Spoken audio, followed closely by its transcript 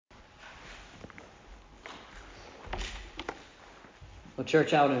Well,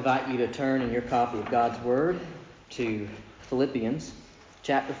 church, I would invite you to turn in your copy of God's Word to Philippians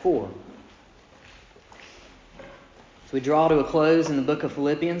chapter 4. As we draw to a close in the book of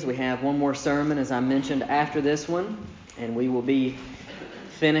Philippians, we have one more sermon, as I mentioned, after this one, and we will be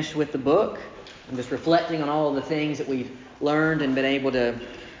finished with the book. I'm just reflecting on all of the things that we've learned and been able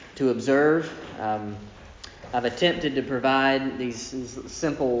to observe. I've attempted to provide these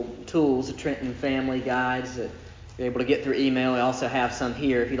simple tools, the Trenton family guides that you're able to get through email. We also have some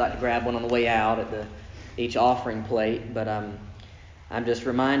here if you'd like to grab one on the way out at each offering plate. But I'm just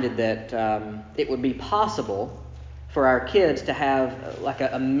reminded that it would be possible for our kids to have like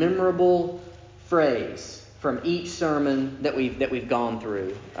a memorable phrase from each sermon that we've gone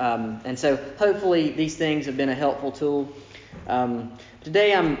through. And so hopefully these things have been a helpful tool.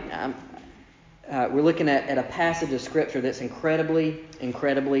 Today we're looking at a passage of Scripture that's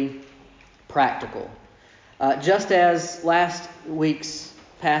incredibly practical. Just as last week's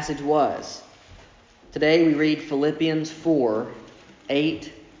passage was. Today we read Philippians 4,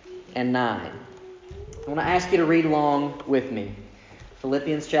 8 and 9. I want to ask you to read along with me.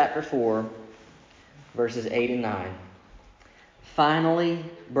 Philippians chapter 4, verses 8 and 9. Finally,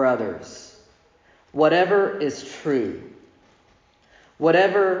 brothers, whatever is true,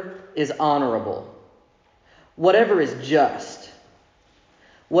 whatever is honorable, whatever is just,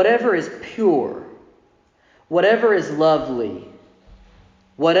 whatever is pure, whatever is lovely,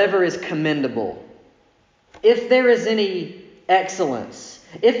 whatever is commendable, if there is any excellence,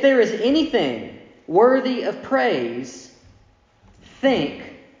 if there is anything worthy of praise, think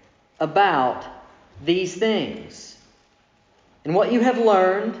about these things. And what you have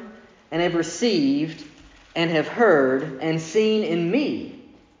learned and have received and have heard and seen in me,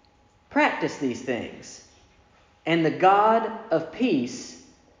 practice these things, and the God of peace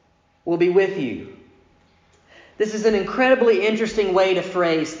will be with you. This is an incredibly interesting way to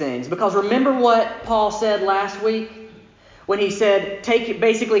phrase things, because remember what Paul said last week when he said,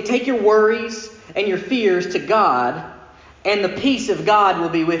 take your worries and your fears to God, and the peace of God will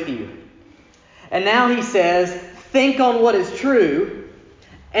be with you. And now he says, think on what is true,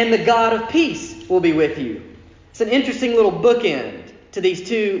 and the God of peace will be with you. It's an interesting little bookend to these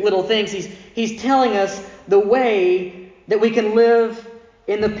two little things. He's telling us the way that we can live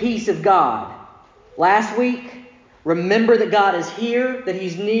in the peace of God. Last week, remember that God is here, that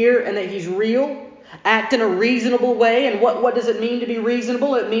He's near, and that He's real. Act in a reasonable way. And what does it mean to be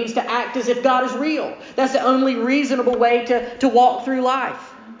reasonable? It means to act as if God is real. That's the only reasonable way to walk through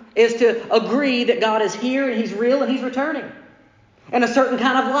life, is to agree that God is here and He's real and He's returning. And a certain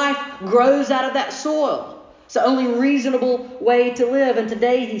kind of life grows out of that soil. It's the only reasonable way to live. And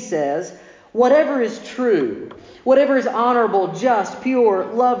today he says, whatever is true, whatever is honorable, just, pure,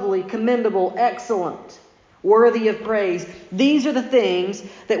 lovely, commendable, excellent, worthy of praise, these are the things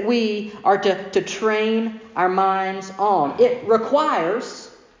that we are to train our minds on. It requires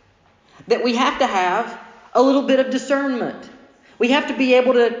that we have to have a little bit of discernment. We have to be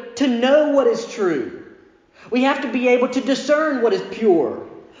able to know what is true. We have to be able to discern what is pure,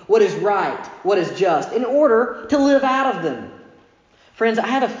 what is right, what is just, in order to live out of them. Friends, I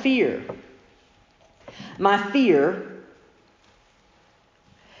have a fear. My fear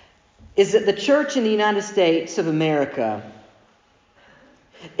is that the church in the United States of America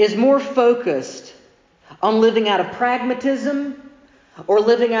is more focused on living out of pragmatism or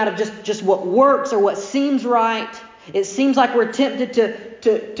living out of just what works or what seems right. It seems like we're tempted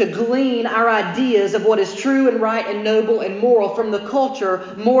to glean our ideas of what is true and right and noble and moral from the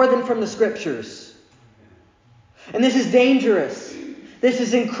culture more than from the Scriptures. And this is dangerous. This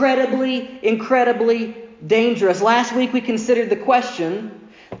is incredibly dangerous. Last week we considered the question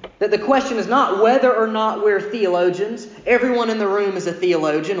is not whether or not we're theologians. Everyone in the room is a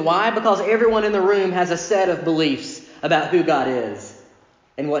theologian. Why? Because everyone in the room has a set of beliefs about who God is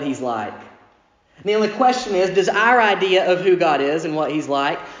and what He's like. And the only question is, does our idea of who God is and what He's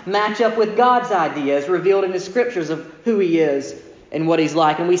like match up with God's ideas revealed in the Scriptures of who He is and what He's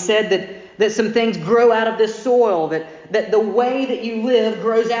like? And we said that some things grow out of this soil, that the way that you live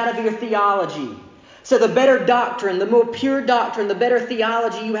grows out of your theology. So the better doctrine, the more pure doctrine, the better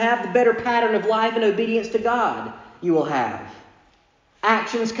theology you have, the better pattern of life and obedience to God you will have.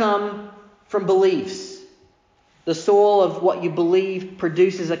 Actions come from beliefs. The soil of what you believe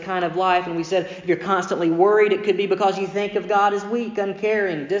produces a kind of life. And we said if you're constantly worried, it could be because you think of God as weak,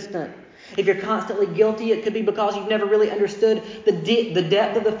 uncaring, distant. If you're constantly guilty, it could be because you've never really understood the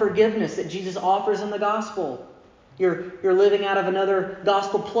depth of the forgiveness that Jesus offers in the gospel. You're living out of another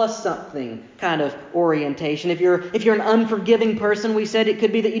gospel plus something kind of orientation. If you're an unforgiving person, we said it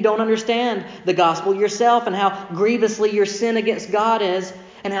could be that you don't understand the gospel yourself and how grievously your sin against God is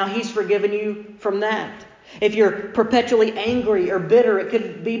and how He's forgiven you from that. If you're perpetually angry or bitter, it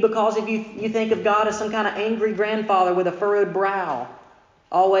could be because if you think of God as some kind of angry grandfather with a furrowed brow,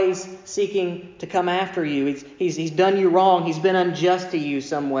 always seeking to come after you. He's done you wrong. He's been unjust to you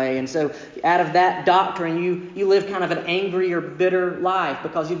some way. And so out of that doctrine, you live kind of an angry or bitter life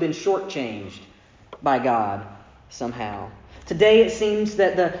because you've been shortchanged by God somehow. Today it seems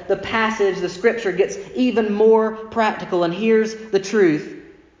that the passage, the Scripture, gets even more practical. And here's the truth.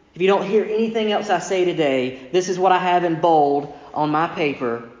 If you don't hear anything else I say today, this is what I have in bold on my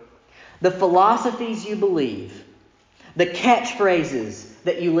paper. The philosophies you believe, the catchphrases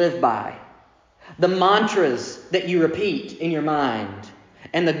that you live by, the mantras that you repeat in your mind,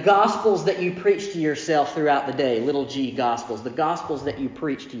 and the gospels that you preach to yourself throughout the day, little g gospels, the gospels that you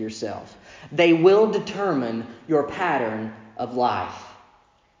preach to yourself, they will determine your pattern of life.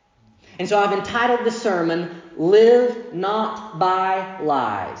 And so I've entitled the sermon, Live Not by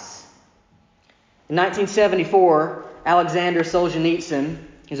Lies. In 1974, Alexander Solzhenitsyn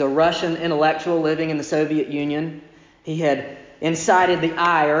is a Russian intellectual living in the Soviet Union. He had incited the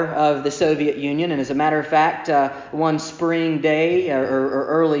ire of the Soviet Union, and as a matter of fact, one spring day or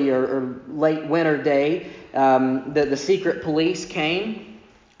early or late winter day, the secret police came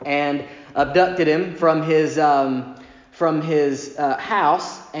and abducted him from his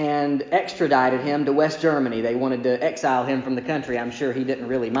house and extradited him to West Germany. They wanted to exile him from the country. I'm sure he didn't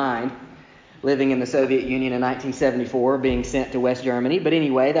really mind living in the Soviet Union in 1974, being sent to West Germany. But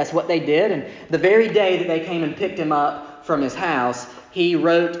anyway, that's what they did. And the very day that they came and picked him up from his house, he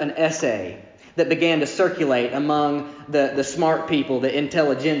wrote an essay that began to circulate among the smart people, the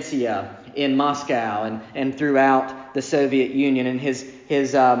intelligentsia in Moscow and throughout the Soviet Union. And his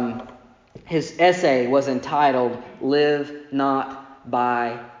essay was entitled, Live Not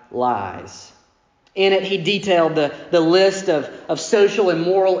by Lies. In it, he detailed the list of social and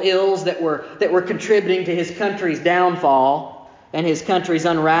moral ills that were contributing to his country's downfall and his country's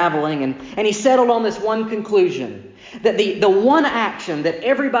unraveling. And he settled on this one conclusion, that the one action that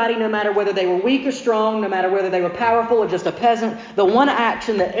everybody, no matter whether they were weak or strong, no matter whether they were powerful or just a peasant, the one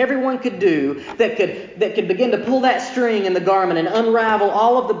action that everyone could do that could begin to pull that string in the garment and unravel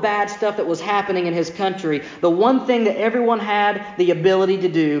all of the bad stuff that was happening in his country, the one thing that everyone had the ability to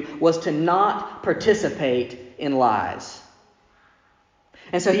do was to not participate in lies.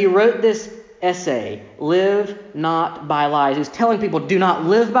 And so he wrote this essay, Live Not by Lies. He's telling people, do not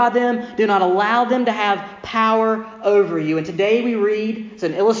live by them. Do not allow them to have power over you. And today we read, it's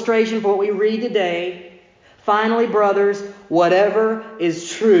an illustration for what we read today. Finally, brothers, whatever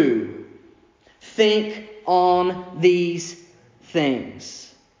is true, think on these things.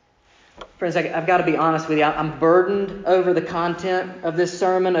 Friends, I've got to be honest with you. I'm burdened over the content of this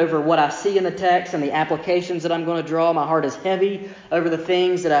sermon, over what I see in the text and the applications that I'm going to draw. My heart is heavy over the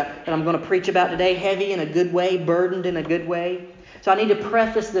things that I'm going to preach about today. Heavy in a good way, burdened in a good way. So I need to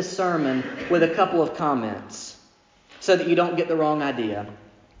preface this sermon with a couple of comments so that you don't get the wrong idea.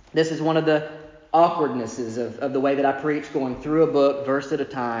 This is one of the awkwardnesses of the way that I preach, going through a book, verse at a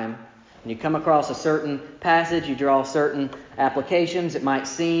time. When you come across a certain passage, you draw certain applications. It might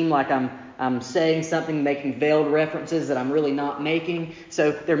seem like I'm saying something, making veiled references that I'm really not making.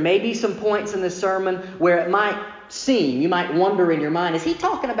 So there may be some points in this sermon where it might seem, you might wonder in your mind, is he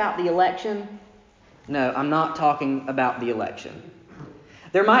talking about the election? No, I'm not talking about the election.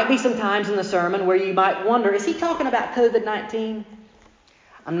 There might be some times in the sermon where you might wonder, is he talking about COVID-19?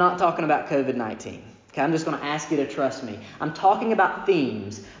 I'm not talking about COVID-19. Okay, I'm just going to ask you to trust me. I'm talking about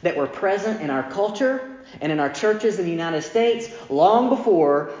themes that were present in our culture and in our churches in the United States long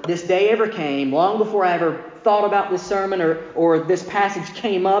before this day ever came, long before I ever thought about this sermon or this passage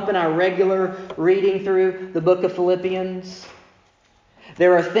came up in our regular reading through the book of Philippians.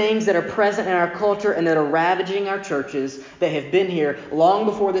 There are things that are present in our culture and that are ravaging our churches that have been here long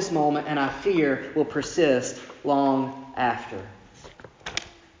before this moment, and I fear will persist long after.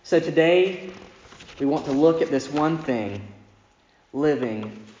 So today, we want to look at this one thing,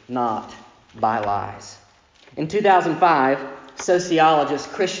 living not by lies. In 2005, sociologist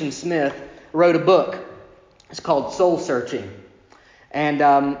Christian Smith wrote a book. It's called Soul Searching.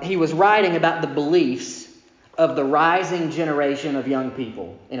 And he was writing about the beliefs of the rising generation of young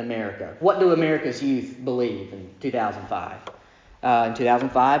people in America. What do America's youth believe in 2005? In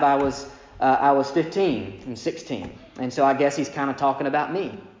 2005, I was 15 and 16. And so I guess he's kind of talking about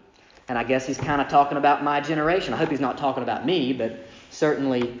me. And I guess he's kind of talking about my generation. I hope he's not talking about me, but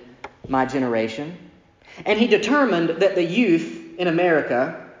certainly my generation. And he determined that the youth in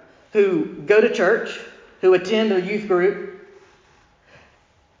America who go to church, who attend a youth group,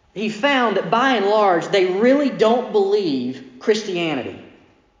 he found that by and large, they really don't believe Christianity.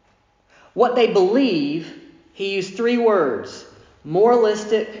 What they believe, he used 3 words: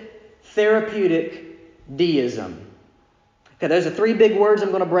 moralistic, therapeutic, deism. Okay, those are 3 big words. I'm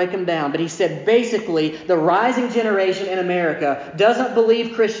going to break them down. But he said basically the rising generation in America doesn't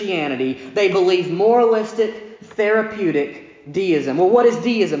believe Christianity. They believe moralistic, therapeutic deism. Well, what is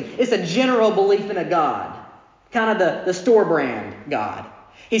deism? It's a general belief in a God. Kind of the store brand God.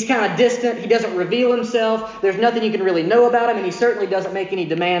 He's kind of distant. He doesn't reveal himself. There's nothing you can really know about him. And he certainly doesn't make any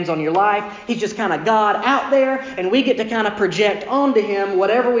demands on your life. He's just kind of God out there. And we get to kind of project onto him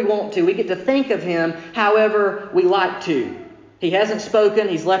whatever we want to. We get to think of him however we like to. He hasn't spoken.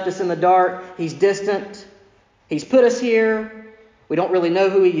 He's left us in the dark. He's distant. He's put us here. We don't really know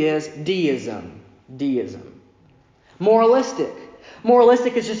who he is. Deism. Moralistic.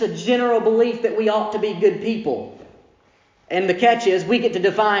 Moralistic is just a general belief that we ought to be good people. And the catch is we get to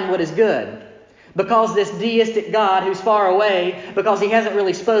define what is good. Because this deistic God who's far away, because he hasn't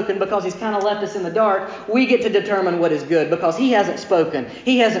really spoken, because he's kind of left us in the dark, we get to determine what is good because he hasn't spoken.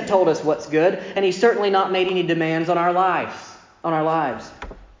 He hasn't told us what's good, and he's certainly not made any demands on our lives.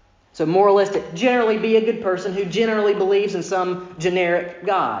 So moralistic, generally be a good person who generally believes in some generic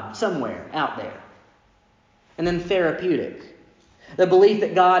God somewhere out there. And then therapeutic, the belief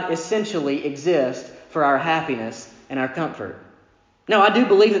that God essentially exists for our happiness and our comfort. Now, I do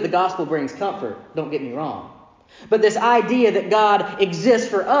believe that the gospel brings comfort, don't get me wrong. But this idea that God exists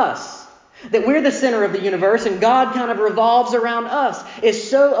for us, that we're the center of the universe and God kind of revolves around us, is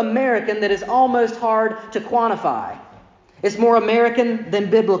so American that it's almost hard to quantify. It's more American than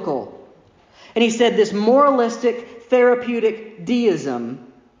biblical. And he said this moralistic, therapeutic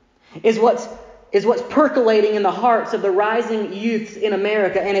deism is what's percolating in the hearts of the rising youths in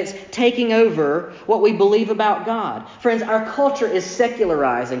America, and it's taking over what we believe about God. Friends, our culture is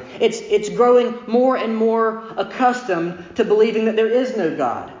secularizing. It's growing more and more accustomed to believing that there is no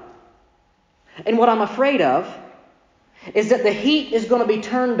God. And what I'm afraid of is that the heat is going to be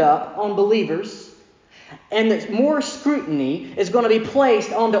turned up on believers, and that more scrutiny is going to be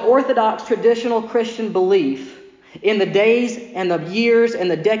placed on the orthodox traditional Christian belief in the days and the years and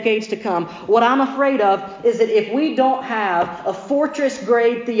the decades to come. What I'm afraid of is that if we don't have a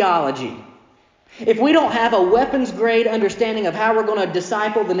fortress-grade theology, if we don't have a weapons-grade understanding of how we're going to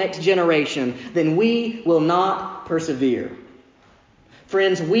disciple the next generation, then we will not persevere.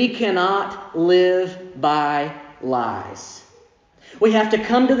 Friends, we cannot live by lies. We have to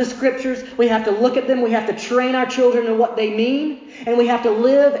come to the Scriptures, we have to look at them, we have to train our children in what they mean, and we have to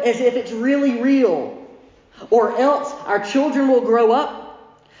live as if it's really real. Or else our children will grow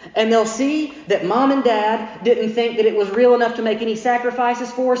up and they'll see that mom and dad didn't think that it was real enough to make any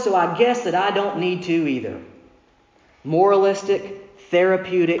sacrifices for, so I guess that I don't need to either. Moralistic,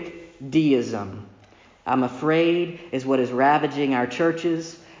 therapeutic deism, I'm afraid, is what is ravaging our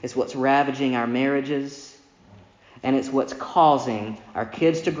churches, it's what's ravaging our marriages, and it's what's causing our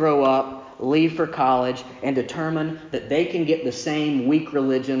kids to grow up, leave for college, and determine that they can get the same weak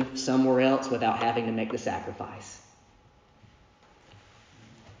religion somewhere else without having to make the sacrifice.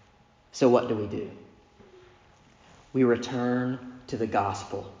 So what do? We return to the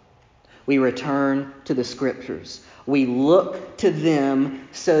gospel. We return to the Scriptures. We look to them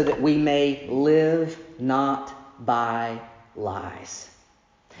so that we may live not by lies.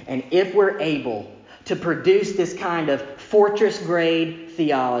 And if we're able to produce this kind of fortress-grade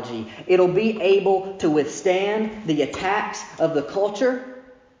theology, it'll be able to withstand the attacks of the culture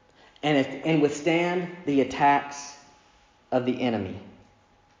and withstand the attacks of the enemy.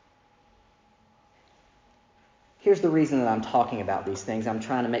 Here's the reason that I'm talking about these things. I'm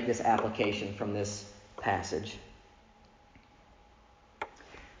trying to make this application from this passage.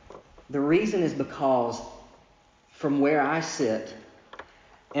 The reason is because from where I sit,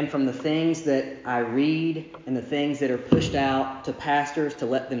 and from the things that I read and the things that are pushed out to pastors to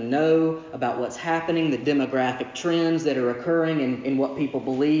let them know about what's happening, the demographic trends that are occurring in what people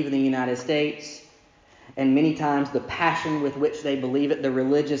believe in the United States, and many times the passion with which they believe it, the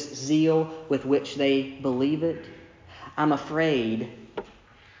religious zeal with which they believe it, I'm afraid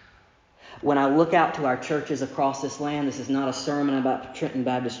when I look out to our churches across this land, this is not a sermon about Trenton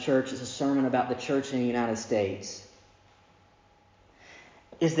Baptist Church, it's a sermon about the church in the United States,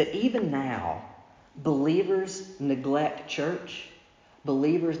 is that even now, believers neglect church,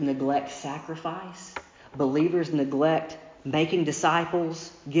 believers neglect sacrifice, believers neglect making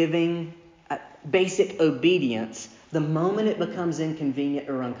disciples, giving basic obedience the moment it becomes inconvenient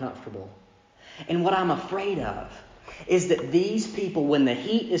or uncomfortable. And what I'm afraid of is that these people, when the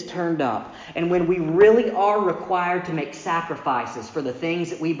heat is turned up and when we really are required to make sacrifices for the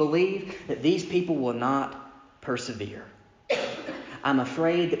things that we believe, that these people will not persevere. I'm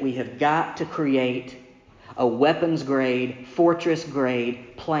afraid that we have got to create a weapons-grade,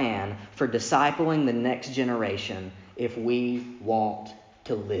 fortress-grade plan for discipling the next generation if we want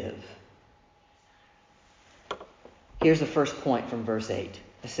to live. Here's the first point from verse 8.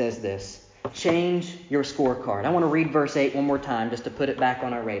 It says this: change your scorecard. I want to read verse 8 one more time just to put it back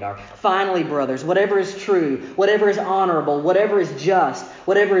on our radar. Finally, brothers, whatever is true, whatever is honorable, whatever is just,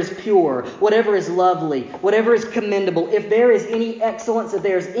 whatever is pure, whatever is lovely, whatever is commendable, if there is any excellence, if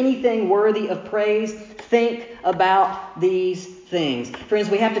there is anything worthy of praise, think about these things. Friends,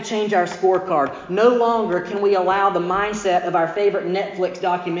 we have to change our scorecard. No longer can we allow the mindset of our favorite Netflix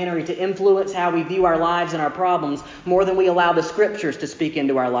documentary to influence how we view our lives and our problems more than we allow the Scriptures to speak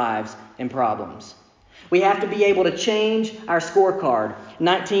into our lives and problems. We have to be able to change our scorecard.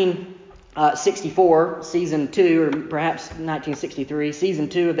 1964, Season 2, or perhaps 1963, Season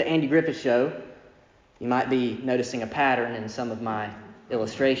 2 of the Andy Griffith Show. You might be noticing a pattern in some of my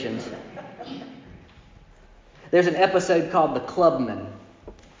illustrations. There's an episode called The Clubman.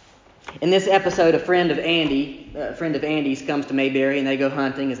 In this episode, a friend of Andy's comes to Mayberry and they go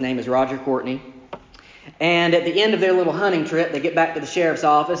hunting. His name is Roger Courtney. And at the end of their little hunting trip, they get back to the sheriff's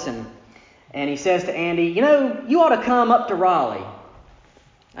office and he says to Andy, you ought to come up to Raleigh.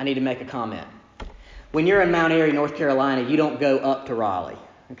 I need to make a comment. When you're in Mount Airy, North Carolina, you don't go up to Raleigh.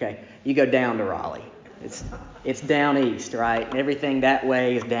 Okay? You go down to Raleigh. It's down east, right? And everything that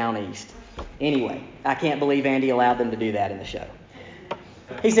way is down east. Anyway, I can't believe Andy allowed them to do that in the show.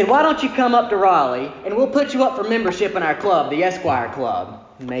 He said, why don't you come up to Raleigh and we'll put you up for membership in our club, the Esquire Club.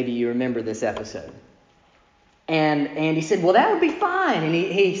 Maybe you remember this episode. And Andy said, well, that would be fine. And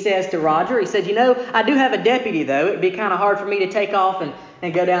he says to Roger, he said, I do have a deputy, though. It'd be kind of hard for me to take off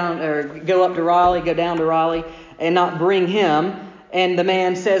and go down or go up to Raleigh, go down to Raleigh and not bring him. And the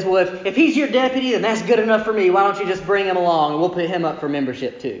man says, well, if he's your deputy, then that's good enough for me. Why don't you just bring him along and we'll put him up for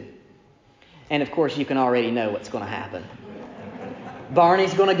membership too. And, of course, you can already know what's going to happen.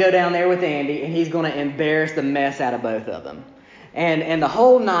 Barney's going to go down there with Andy, and he's going to embarrass the mess out of both of them. And the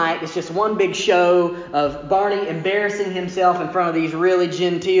whole night, it's just one big show of Barney embarrassing himself in front of these really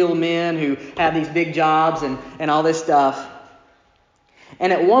genteel men who have these big jobs and all this stuff.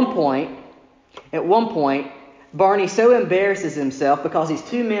 And at one point, Barney so embarrasses himself because these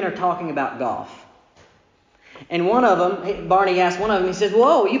two men are talking about golf. And one of them, Barney asked one of them, he says,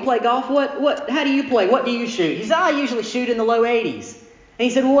 whoa, you play golf? How do you play? What do you shoot? He said, I usually shoot in the low 80s. And he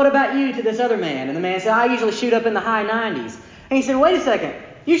said, well, what about you, to this other man? And the man said, I usually shoot up in the high 90s. And he said, wait a second,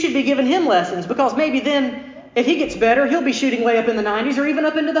 you should be giving him lessons because maybe then if he gets better, he'll be shooting way up in the 90s or even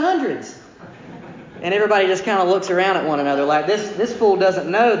up into the hundreds. And everybody just kind of looks around at one another like this fool doesn't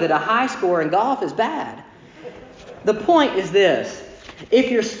know that a high score in golf is bad. The point is this: if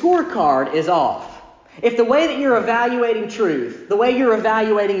your scorecard is off, if the way that you're evaluating truth, the way you're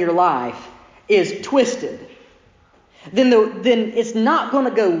evaluating your life is twisted, then it's not going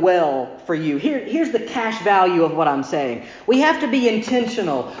to go well for you. Here's the cash value of what I'm saying. We have to be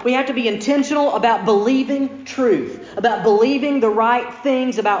intentional. We have to be intentional about believing truth, about believing the right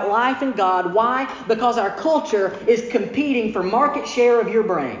things about life and God. Why? Because our culture is competing for market share of your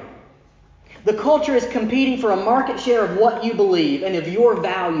brain. The culture is competing for a market share of what you believe and of your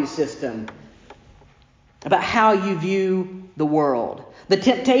value system, about how you view the world. The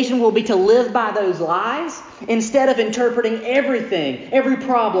temptation will be to live by those lies instead of interpreting everything, every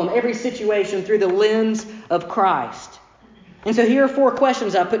problem, every situation through the lens of Christ. And so here are 4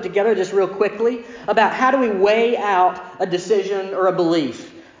 questions I put together just real quickly about how do we weigh out a decision or a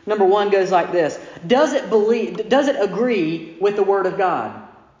belief. Number 1 goes like this: Does it agree with the Word of God?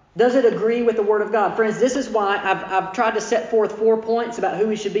 Does it agree with the Word of God? Friends, this is why I've tried to set forth 4 points about who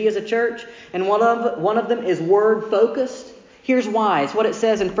we should be as a church. And one of them is Word-focused. Here's why. It's what it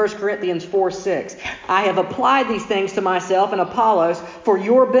says in 1 Corinthians 4:6. I have applied these things to myself and Apollos for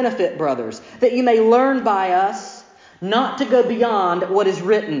your benefit, brothers, that you may learn by us not to go beyond what is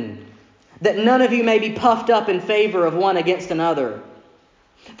written, that none of you may be puffed up in favor of one against another.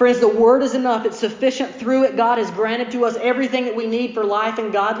 Friends, the Word is enough. It's sufficient. Through it, God has granted to us everything that we need for life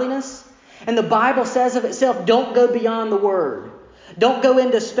and godliness. And the Bible says of itself, don't go beyond the Word. Don't go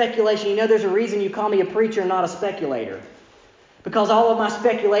into speculation. There's a reason you call me a preacher and not a speculator. Because all of my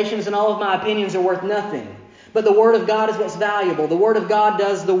speculations and all of my opinions are worth nothing. But the Word of God is what's valuable. The Word of God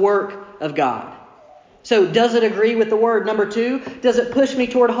does the work of God. So does it agree with the Word? Number 2, does it push me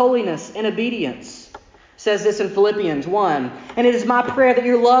toward holiness and obedience? says this in Philippians 1. And it is my prayer that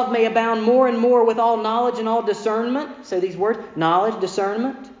your love may abound more and more with all knowledge and all discernment. Say these words, knowledge,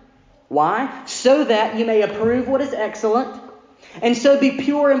 discernment. Why? So that you may approve what is excellent, and so be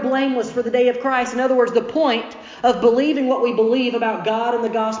pure and blameless for the day of Christ. In other words, the point of believing what we believe about God and the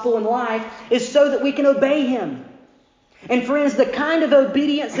gospel and life is so that we can obey Him. And friends, the kind of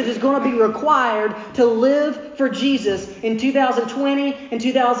obedience that is going to be required to live for Jesus in 2020 and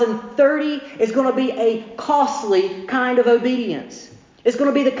 2030 is going to be a costly kind of obedience. It's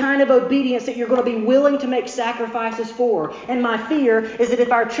going to be the kind of obedience that you're going to be willing to make sacrifices for. And my fear is that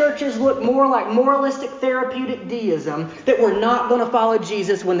if our churches look more like moralistic therapeutic deism, that we're not going to follow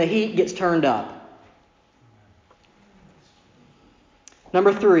Jesus when the heat gets turned up.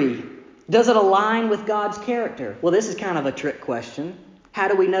 Number 3, does it align with God's character? Well, this is kind of a trick question. How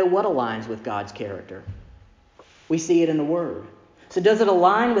do we know what aligns with God's character? We see it in the Word. So does it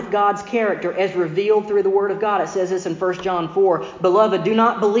align with God's character as revealed through the Word of God? It says this in 1 John 4. Beloved, do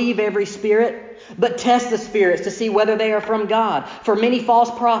not believe every spirit, but test the spirits to see whether they are from God. For many false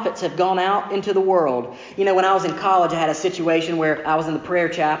prophets have gone out into the world. You know, when I was in college, I had a situation where I was in the prayer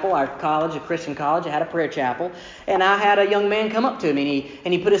chapel, our college, a Christian college. I had a prayer chapel. And I had a young man come up to me,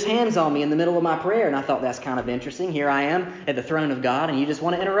 and he put his hands on me in the middle of my prayer. And I thought, that's kind of interesting. Here I am at the throne of God, and you just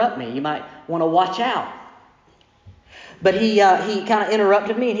want to interrupt me. You might want to watch out. But he kind of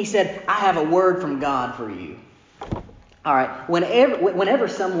interrupted me and he said, I have a word from God for you. All right, whenever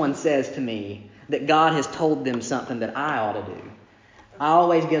someone says to me that God has told them something that I ought to do, I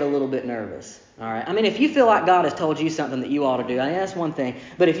always get a little bit nervous. All right, I mean, if you feel like God has told you something that you ought to do, I mean, that's one thing.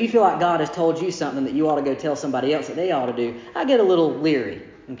 But if you feel like God has told you something that you ought to go tell somebody else that they ought to do, I get a little leery,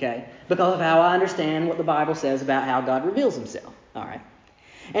 okay, because of how I understand what the Bible says about how God reveals Himself. All right,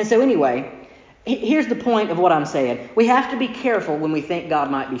 and so anyway, here's the point of what I'm saying. We have to be careful when we think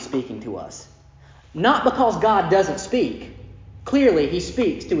God might be speaking to us. Not because God doesn't speak. Clearly, He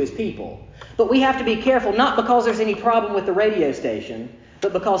speaks to His people. But we have to be careful, not because there's any problem with the radio station,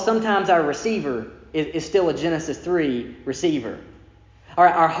 but because sometimes our receiver is still a Genesis 3 receiver. All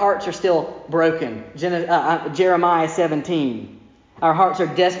right, our hearts are still broken. Jeremiah 17. Our hearts are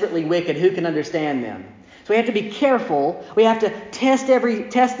desperately wicked. Who can understand them? So we have to be careful. We have to test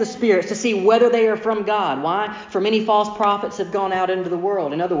the spirits to see whether they are from God. Why? For many false prophets have gone out into the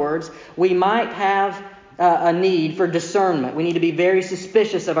world. In other words, we might have a need for discernment. We need to be very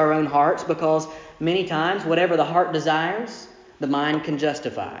suspicious of our own hearts because many times whatever the heart desires, the mind can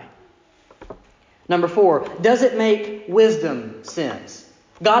justify. Number 4, does it make wisdom sense?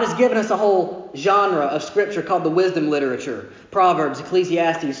 God has given us a whole genre of Scripture called the wisdom literature. Proverbs,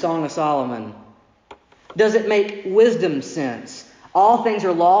 Ecclesiastes, Song of Solomon. Does it make wisdom sense? All things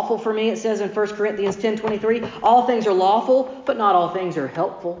are lawful for me, it says in 1 Corinthians 10:23. All things are lawful, but not all things are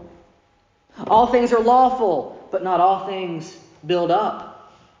helpful. All things are lawful, but not all things build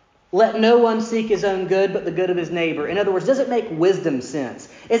up. Let no one seek his own good, but the good of his neighbor. In other words, does it make wisdom sense?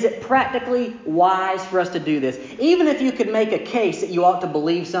 Is it practically wise for us to do this? Even if you could make a case that you ought to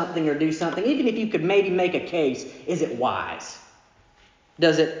believe something or do something, even if you could maybe make a case, is it wise?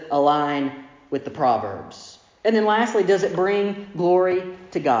 Does it align with the Proverbs? And then lastly, does it bring glory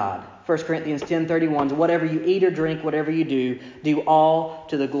to God? 1 Corinthians 10:31, whatever you eat or drink, whatever you do, do all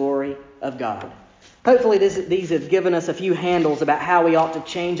to the glory of God. Hopefully these have given us a few handles about how we ought to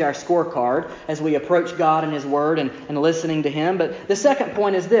change our scorecard as we approach God and His Word and listening to Him. But the second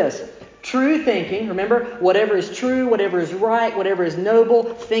point is this. True thinking, remember, whatever is true, whatever is right, whatever is noble,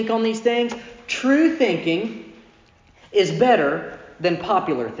 think on these things. True thinking is better than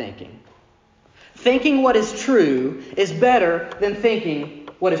popular thinking. Thinking what is true is better than thinking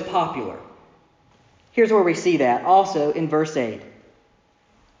what is popular. Here's where we see that also in verse 8.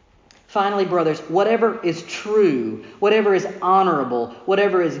 Finally, brothers, whatever is true, whatever is honorable,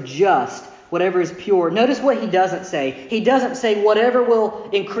 whatever is just, whatever is pure. Notice what he doesn't say. He doesn't say whatever will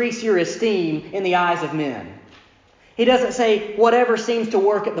increase your esteem in the eyes of men. He doesn't say whatever seems to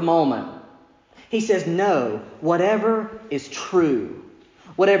work at the moment. He says no, whatever is true,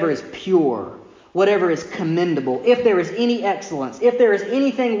 whatever is pure, whatever is commendable, if there is any excellence, if there is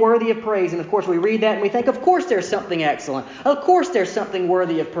anything worthy of praise. And of course we read that and we think, of course there's something excellent. Of course there's something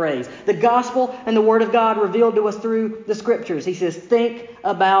worthy of praise. The gospel and the Word of God revealed to us through the Scriptures. He says, think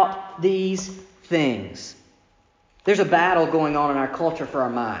about these things. There's a battle going on in our culture for our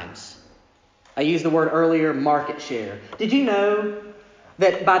minds. I used the word earlier, market share. Did you know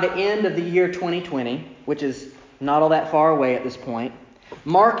that by the end of the year 2020, which is not all that far away at this point,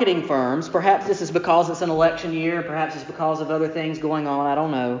 marketing firms, perhaps this is because it's an election year, perhaps it's because of other things going on, I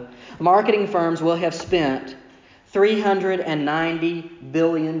don't know. Marketing firms will have spent $390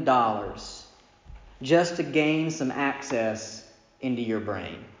 billion just to gain some access into your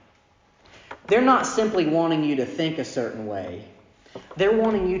brain. They're not simply wanting you to think a certain way. They're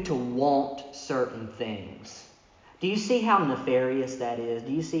wanting you to want certain things. Do you see how nefarious that is?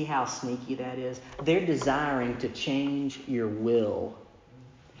 Do you see how sneaky that is? They're desiring to change your will.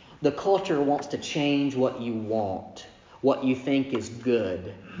 The culture wants to change what you want, what you think is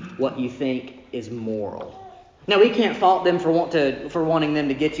good, what you think is moral. Now, we can't fault them for wanting them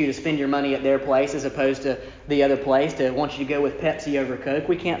to get you to spend your money at their place as opposed to the other place, to want you to go with Pepsi over Coke.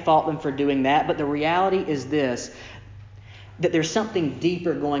 We can't fault them for doing that. But the reality is this, that there's something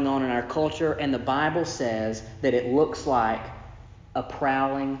deeper going on in our culture, and the Bible says that it looks like a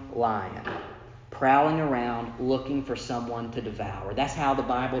prowling lion, prowling around looking for someone to devour. That's how the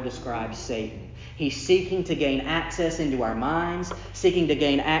Bible describes Satan. He's seeking to gain access into our minds, seeking to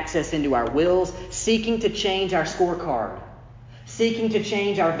gain access into our wills, seeking to change our scorecard, seeking to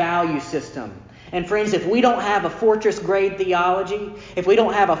change our value system. And friends, if we don't have a fortress-grade theology, if we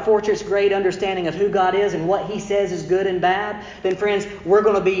don't have a fortress-grade understanding of who God is and what He says is good and bad, then friends,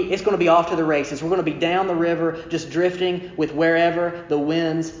 it's going to be off to the races. We're going to be down the river, just drifting with wherever the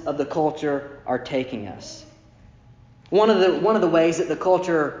winds of the culture are taking us. One of the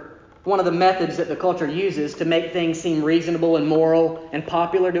methods that the culture uses to make things seem reasonable and moral and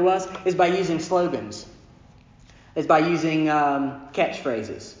popular to us is by using slogans, is by using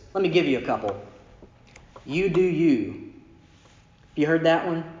catchphrases. Let me give you a couple. You do you. You heard that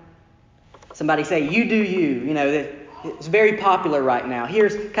one? Somebody say, you do you. You know, it's very popular right now.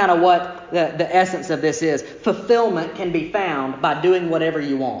 Here's kind of what the essence of this is. Fulfillment can be found by doing whatever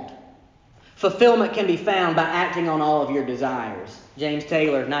you want. Fulfillment can be found by acting on all of your desires. James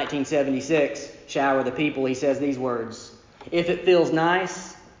Taylor, 1976, Shower the People, he says these words. If it feels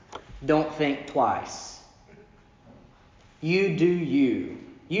nice, don't think twice. You do you.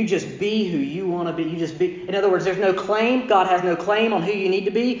 You just be who you want to be. You just be. In other words, there's no claim. God has no claim on who you need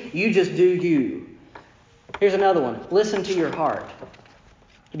to be. You just do you. Here's another one. Listen to your heart.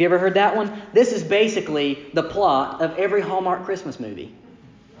 Have you ever heard that one? This is basically the plot of every Hallmark Christmas movie.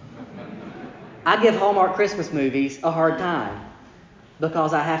 I give Hallmark Christmas movies a hard time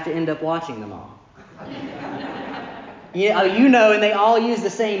because I have to end up watching them all. You know, and they all use the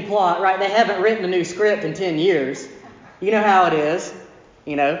same plot, right? They haven't written a new script in 10 years. You know how it is.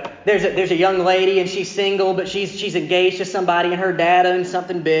 You know, there's a young lady and she's single, but she's engaged to somebody, and her dad owns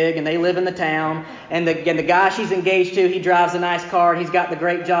something big, and they live in the town. And the guy she's engaged to, he drives a nice car, and he's got the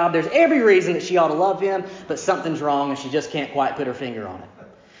great job. There's every reason that she ought to love him, but something's wrong, and she just can't quite put her finger on it.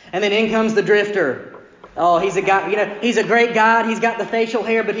 And then in comes the drifter. Oh, he's a guy. You know, he's a great guy. He's got the facial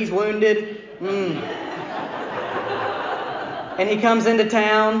hair, but he's wounded. And he comes into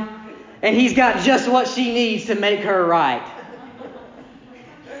town, and he's got just what she needs to make her right.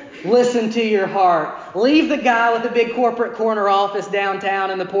 Listen to your heart. Leave the guy with the big corporate corner office downtown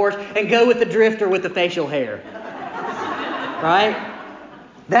in the Porsche and go with the drifter with the facial hair. Right?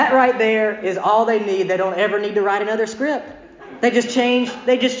 That right there is all they need. They don't ever need to write another script. They just change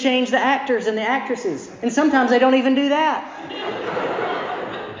the actors and the actresses. And sometimes they don't even do that.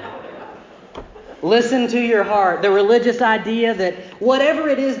 Listen to your heart. The religious idea that whatever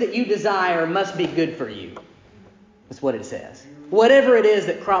it is that you desire must be good for you. That's what it says. Whatever it is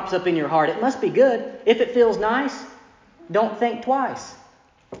that crops up in your heart, it must be good. If it feels nice, don't think twice.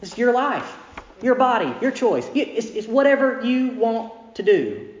 It's your life, your body, your choice. It's whatever you want to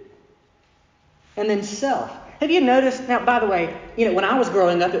do. And then self. Have you noticed? Now, by the way, when I was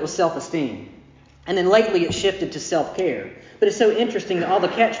growing up, it was self-esteem. And then lately it shifted to self-care. But it's so interesting that all the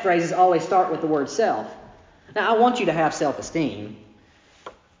catchphrases always start with the word self. Now, I want you to have self-esteem.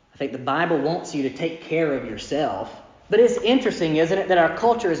 I think the Bible wants you to take care of yourself. But it's interesting, isn't it, that our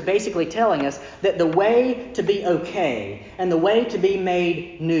culture is basically telling us that the way to be okay and the way to be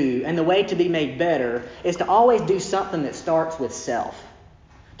made new and the way to be made better is to always do something that starts with self,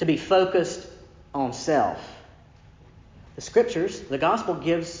 to be focused on self. The Scriptures, the Gospel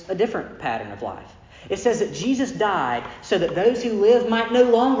gives a different pattern of life. It says that Jesus died so that those who live might no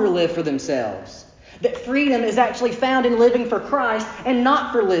longer live for themselves, that freedom is actually found in living for Christ and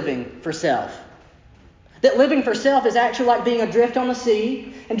not for living for self. That living for self is actually like being adrift on the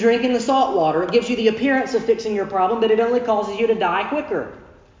sea and drinking the salt water. It gives you the appearance of fixing your problem, but it only causes you to die quicker.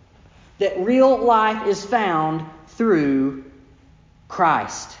 That real life is found through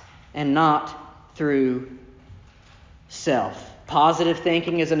Christ and not through self. Positive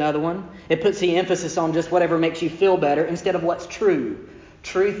thinking is another one. It puts the emphasis on just whatever makes you feel better instead of what's true.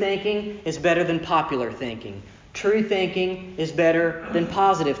 True thinking is better than popular thinking. True thinking is better than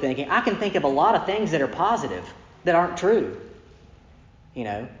positive thinking. I can think of a lot of things that are positive that aren't true.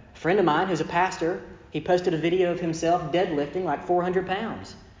 A friend of mine who's a pastor, he posted a video of himself deadlifting like 400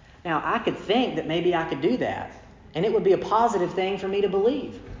 pounds. Now, I could think that maybe I could do that, and it would be a positive thing for me to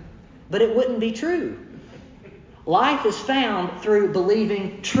believe. But it wouldn't be true. Life is found through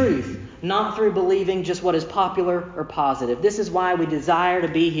believing truth, not through believing just what is popular or positive. This is why we desire to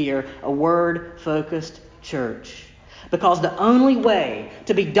be here, a word-focused church. Because the only way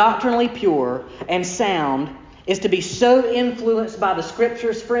to be doctrinally pure and sound is to be so influenced by the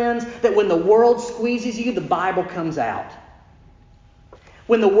Scriptures, friends, that when the world squeezes you, the Bible comes out.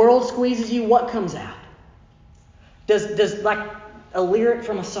 When the world squeezes you, what comes out? Does like a lyric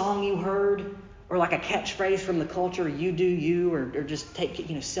from a song you heard, or like a catchphrase from the culture, you do you, or just take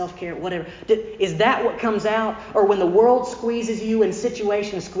self-care, whatever. Is that what comes out? Or when the world squeezes you and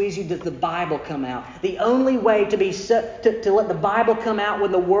situations squeeze you, does the Bible come out? The only way to let the Bible come out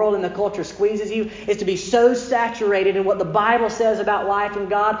when the world and the culture squeezes you is to be so saturated in what the Bible says about life and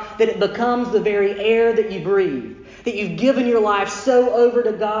God that it becomes the very air that you breathe. That you've given your life so over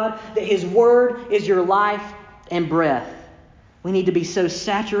to God that His Word is your life and breath. We need to be so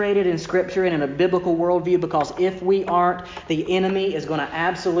saturated in Scripture and in a biblical worldview, because if we aren't, the enemy is going to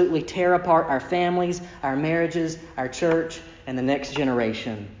absolutely tear apart our families, our marriages, our church, and the next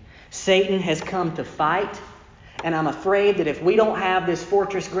generation. Satan has come to fight, and I'm afraid that if we don't have this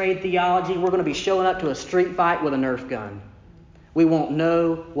fortress-grade theology, we're going to be showing up to a street fight with a Nerf gun. We won't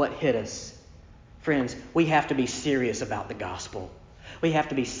know what hit us. Friends, we have to be serious about the gospel. We have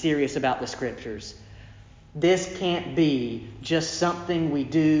to be serious about the Scriptures. This can't be just something we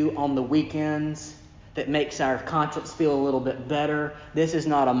do on the weekends that makes our conscience feel a little bit better. This is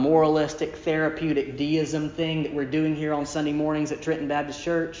not a moralistic, therapeutic deism thing that we're doing here on Sunday mornings at Trenton Baptist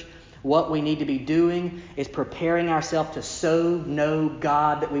Church. What we need to be doing is preparing ourselves to so know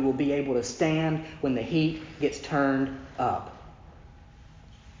God that we will be able to stand when the heat gets turned up.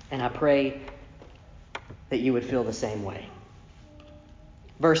 And I pray that you would feel the same way.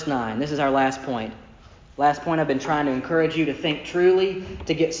 Verse 9, this is our last point. Last point, I've been trying to encourage you to think truly,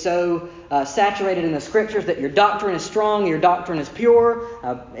 to get so saturated in the Scriptures that your doctrine is strong, your doctrine is pure.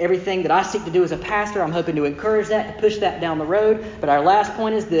 Everything that I seek to do as a pastor, I'm hoping to encourage that, to push that down the road. But our last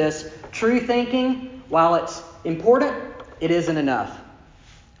point is this: true thinking, while it's important, it isn't enough.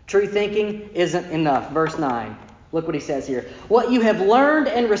 True thinking isn't enough. Verse 9, look what he says here. What you have learned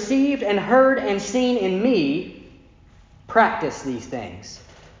and received and heard and seen in me, practice these things,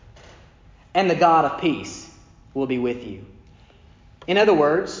 and the God of peace will be with you. In other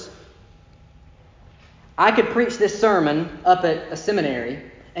words, I could preach this sermon up at a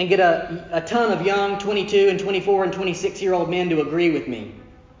seminary and get a ton of young 22 and 24 and 26-year-old men to agree with me.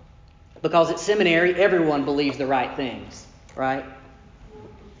 Because at seminary, everyone believes the right things, right?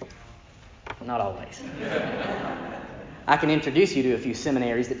 Not always. I can introduce you to a few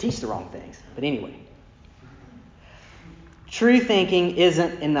seminaries that teach the wrong things. But anyway. True thinking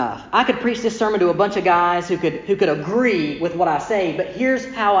isn't enough. I could preach this sermon to a bunch of guys who could agree with what I say, but here's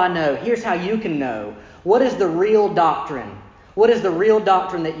how I know. Here's how you can know. What is the real doctrine? What is the real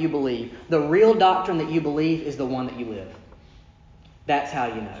doctrine that you believe? The real doctrine that you believe is the one that you live. That's how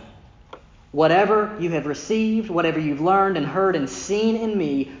you know. Whatever you have received, whatever you've learned and heard and seen in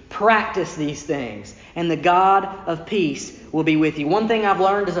me, practice these things, and the God of peace will be with you. One thing I've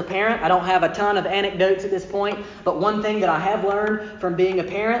learned as a parent, I don't have a ton of anecdotes at this point, but one thing that I have learned from being a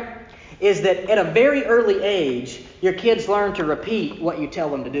parent is that at a very early age, your kids learn to repeat what you tell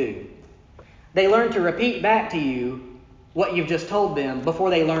them to do. They learn to repeat back to you what you've just told them before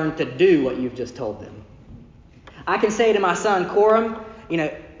they learn to do what you've just told them. I can say to my son, Coram,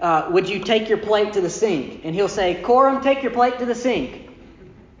 would you take your plate to the sink? And he'll say, Coram, take your plate to the sink.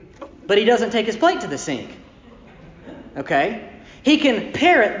 But he doesn't take his plate to the sink. Okay? He can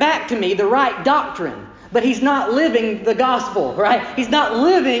parrot back to me the right doctrine, but he's not living the gospel, right? He's not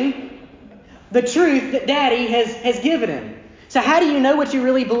living the truth that Daddy has given him. So how do you know what you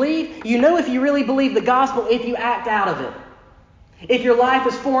really believe? You know if you really believe the gospel if you act out of it. If your life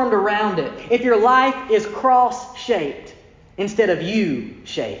is formed around it. If your life is cross-shaped instead of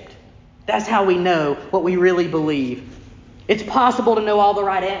U-shaped. That's how we know what we really believe. It's possible to know all the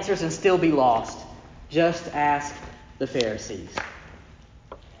right answers and still be lost. Just ask the Pharisees.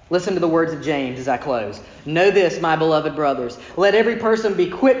 Listen to the words of James as I close. Know this, my beloved brothers. Let every person be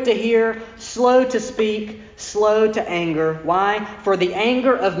quick to hear, slow to speak, slow to anger. Why? For the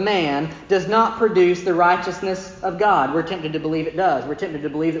anger of man does not produce the righteousness of God. We're tempted to believe it does. We're tempted to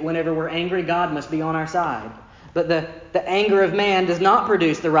believe that whenever we're angry, God must be on our side. But the anger of man does not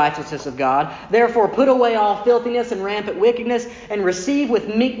produce the righteousness of God. Therefore put away all filthiness and rampant wickedness, and receive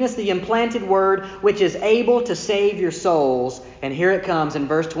with meekness the implanted word, which is able to save your souls. And here it comes in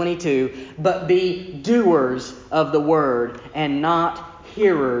verse 22. But be doers of the word, and not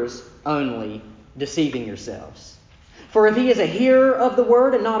hearers only, deceiving yourselves. For if he is a hearer of the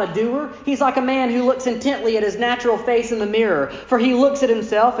word and not a doer, he's like a man who looks intently at his natural face in the mirror. For he looks at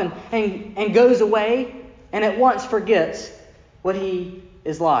himself and goes away, and at once forgets what he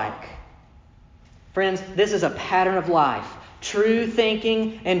is like. Friends, this is a pattern of life. True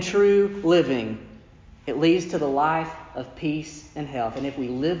thinking and true living. It leads to the life of peace and health. And if we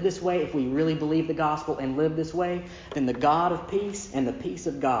live this way, if we really believe the gospel and live this way, then the God of peace and the peace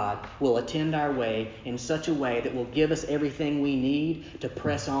of God will attend our way in such a way that will give us everything we need to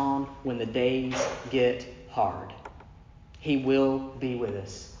press on when the days get hard. He will be with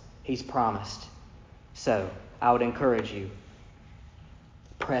us. He's promised. So, I would encourage you,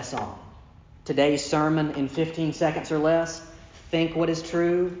 press on. Today's sermon in 15 seconds or less, think what is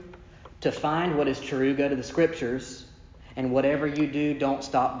true. To find what is true, go to the Scriptures. And whatever you do, don't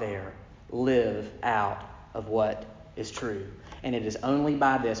stop there. Live out of what is true. And it is only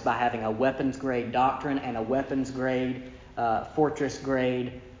by this, by having a weapons-grade doctrine and a weapons-grade,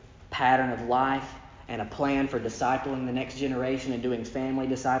 fortress-grade pattern of life, and a plan for discipling the next generation and doing family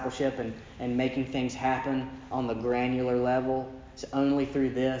discipleship and making things happen on the granular level. It's only through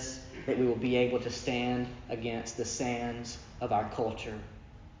this that we will be able to stand against the sands of our culture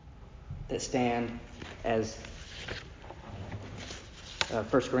that stand as 1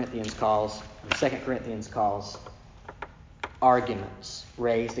 Corinthians calls, 2 Corinthians calls, arguments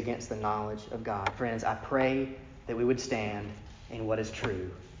raised against the knowledge of God. Friends, I pray that we would stand in what is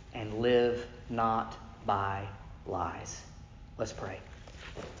true and live not by lies. Let's pray.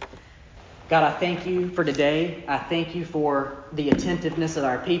 God, I thank you for today. I thank you for the attentiveness of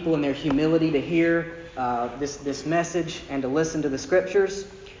our people and their humility to hear this message and to listen to the Scriptures.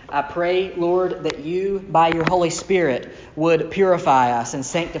 I pray, Lord, that you, by your Holy Spirit, would purify us and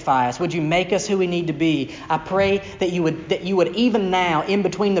sanctify us. Would you make us who we need to be? I pray that you would even now, in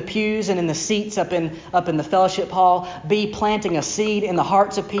between the pews and in the seats up in the fellowship hall, be planting a seed in the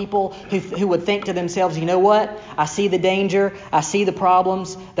hearts of people who would think to themselves, you know what? I see the danger. I see the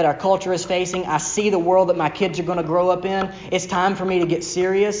problems that our culture is facing. I see the world that my kids are going to grow up in. It's time for me to get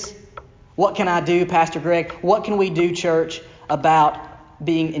serious. What can I do, Pastor Greg? What can we do, church, about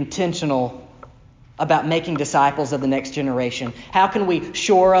being intentional about making disciples of the next generation? How can we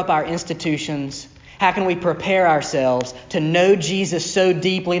shore up our institutions? How can we prepare ourselves to know Jesus so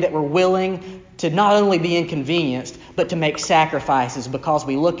deeply that we're willing to not only be inconvenienced, but to make sacrifices because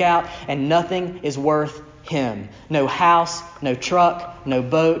we look out and nothing is worth Him. No house, no truck, no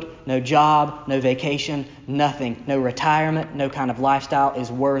boat, no job, no vacation, nothing. No retirement, no kind of lifestyle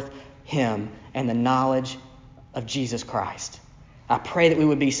is worth Him and the knowledge of Jesus Christ. I pray that we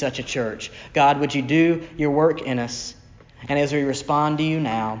would be such a church. God, would you do your work in us? And as we respond to you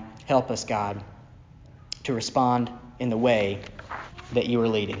now, help us, God, to respond in the way that you are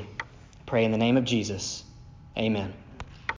leading. Pray in the name of Jesus. Amen.